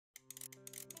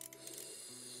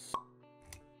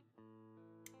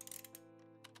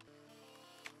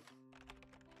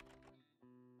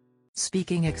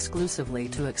Speaking exclusively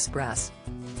to Express.co.uk,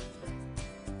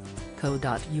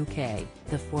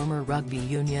 the former rugby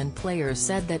union player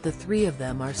said that the three of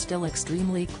them are still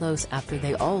extremely close after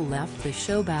they all left the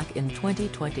show back in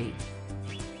 2020.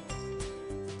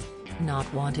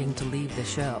 Not wanting to leave the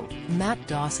show, Matt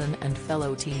Dawson and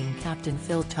fellow team captain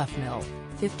Phil Tufnell,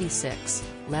 56,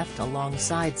 left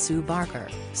alongside Sue Barker,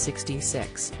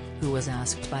 66, who was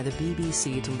asked by the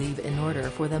BBC to leave in order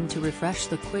for them to refresh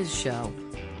the quiz show.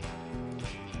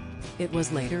 It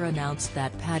was later announced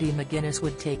that Paddy McGuinness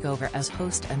would take over as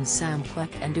host and Sam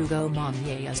Quek and Ugo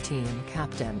Monye as team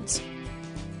captains.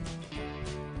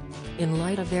 In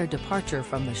light of their departure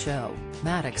from the show,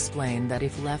 Matt explained that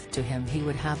if left to him he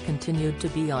would have continued to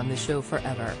be on the show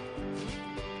forever.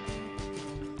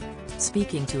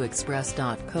 Speaking to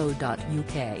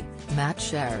Express.co.uk, Matt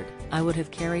shared, "I would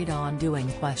have carried on doing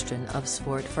Question of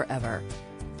Sport forever.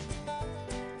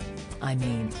 I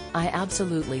mean, I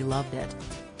absolutely loved it.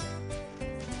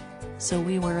 So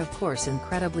we were of course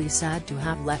incredibly sad to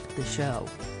have left the show.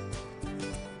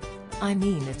 I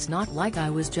mean, it's not like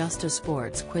I was just a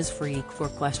sports quiz freak for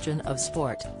Question of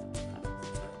Sport.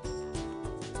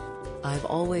 I've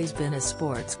always been a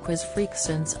sports quiz freak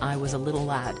since I was a little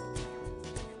lad.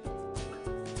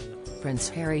 Prince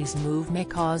Harry's move may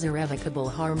cause irrevocable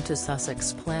harm to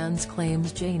Sussex plans,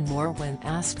 claims Jane Moore when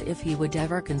asked if he would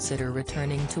ever consider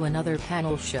returning to another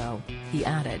panel show. He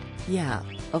added, "Yeah,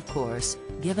 of course,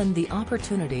 given the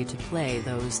opportunity to play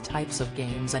those types of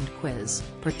games and quiz,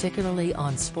 particularly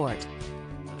on sport.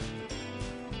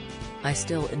 I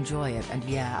still enjoy it, and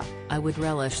yeah, I would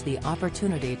relish the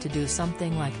opportunity to do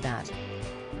something like that."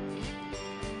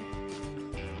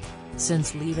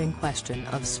 Since leaving Question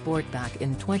of Sport back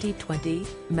in 2020,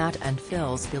 Matt and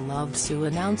Phil's beloved Sue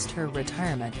announced her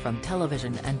retirement from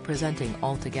television and presenting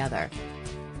altogether.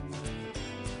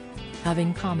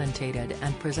 Having commentated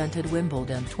and presented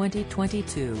Wimbledon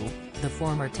 2022, the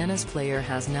former tennis player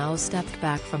has now stepped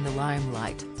back from the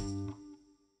limelight.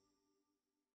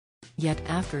 Yet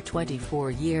after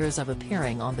 24 years of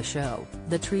appearing on the show,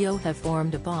 the trio have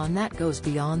formed a bond that goes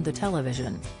beyond the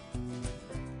television.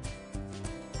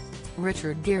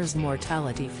 Richard Gere's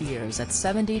mortality fears at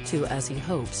 72 as he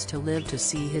hopes to live to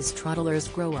see his toddlers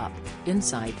grow up.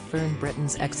 Inside Fern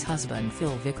Britton's ex-husband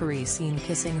Phil Vickery seen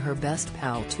kissing her best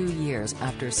pal 2 years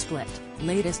after split.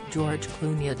 Latest George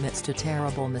Clooney admits to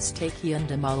terrible mistake he and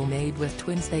Amal made with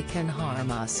twins, they can harm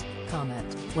us.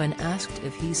 Comment: when asked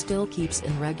if he still keeps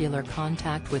in regular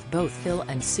contact with both Phil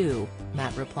and Sue,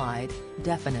 Matt replied,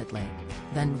 "Definitely."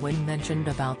 Then when mentioned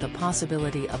about the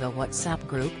possibility of a WhatsApp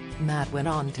group, Matt went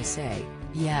on to say,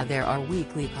 "Yeah, there are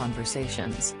weekly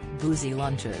conversations, boozy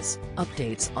lunches,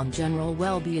 updates on general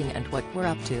well-being and what we're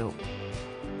up to.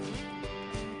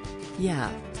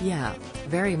 Yeah,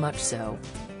 very much so."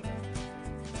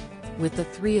 With the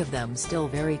three of them still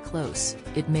very close,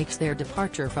 it makes their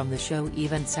departure from the show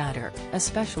even sadder,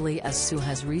 especially as Sue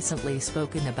has recently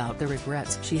spoken about the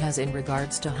regrets she has in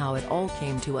regards to how it all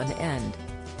came to an end.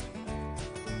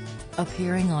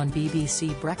 Appearing on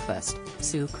BBC Breakfast,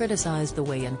 Sue criticised the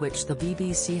way in which the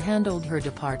BBC handled her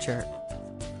departure.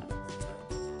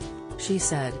 She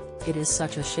said, "It is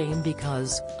such a shame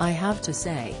because, I have to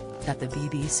say, that the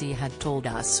BBC had told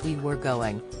us we were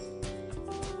going.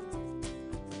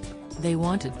 They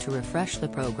wanted to refresh the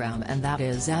program, and that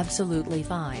is absolutely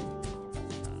fine.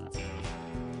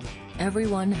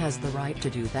 Everyone has the right to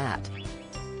do that.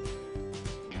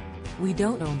 We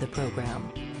don't own the program.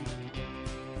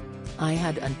 I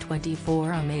had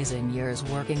 24 amazing years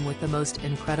working with the most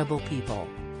incredible people.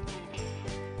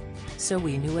 So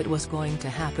we knew it was going to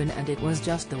happen, and it was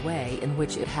just the way in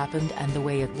which it happened and the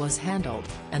way it was handled,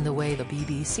 and the way the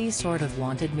BBC sort of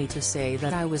wanted me to say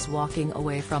that I was walking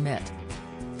away from it.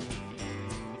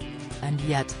 And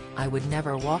yet, I would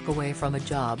never walk away from a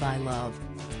job I love.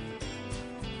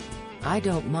 I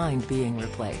don't mind being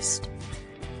replaced.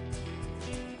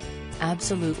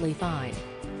 Absolutely fine.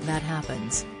 That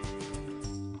happens.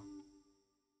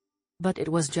 But it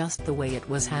was just the way it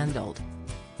was handled.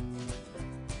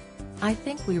 I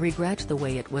think we regret the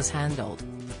way it was handled.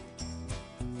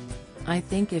 I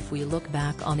think if we look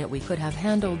back on it, we could have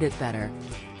handled it better.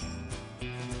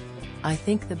 I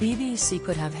think the BBC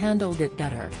could have handled it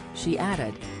better," she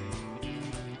added.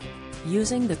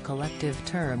 Using the collective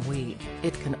term we,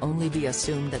 it can only be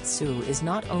assumed that Sue is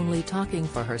not only talking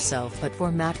for herself but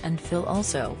for Matt and Phil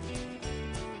also.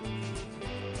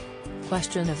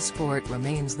 Question of Sport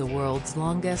remains the world's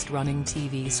longest-running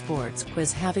TV sports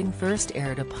quiz, having first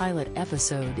aired a pilot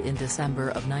episode in December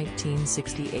of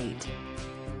 1968.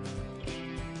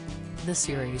 The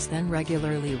series then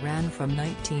regularly ran from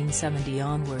 1970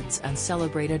 onwards and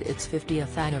celebrated its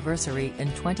 50th anniversary in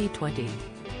 2020.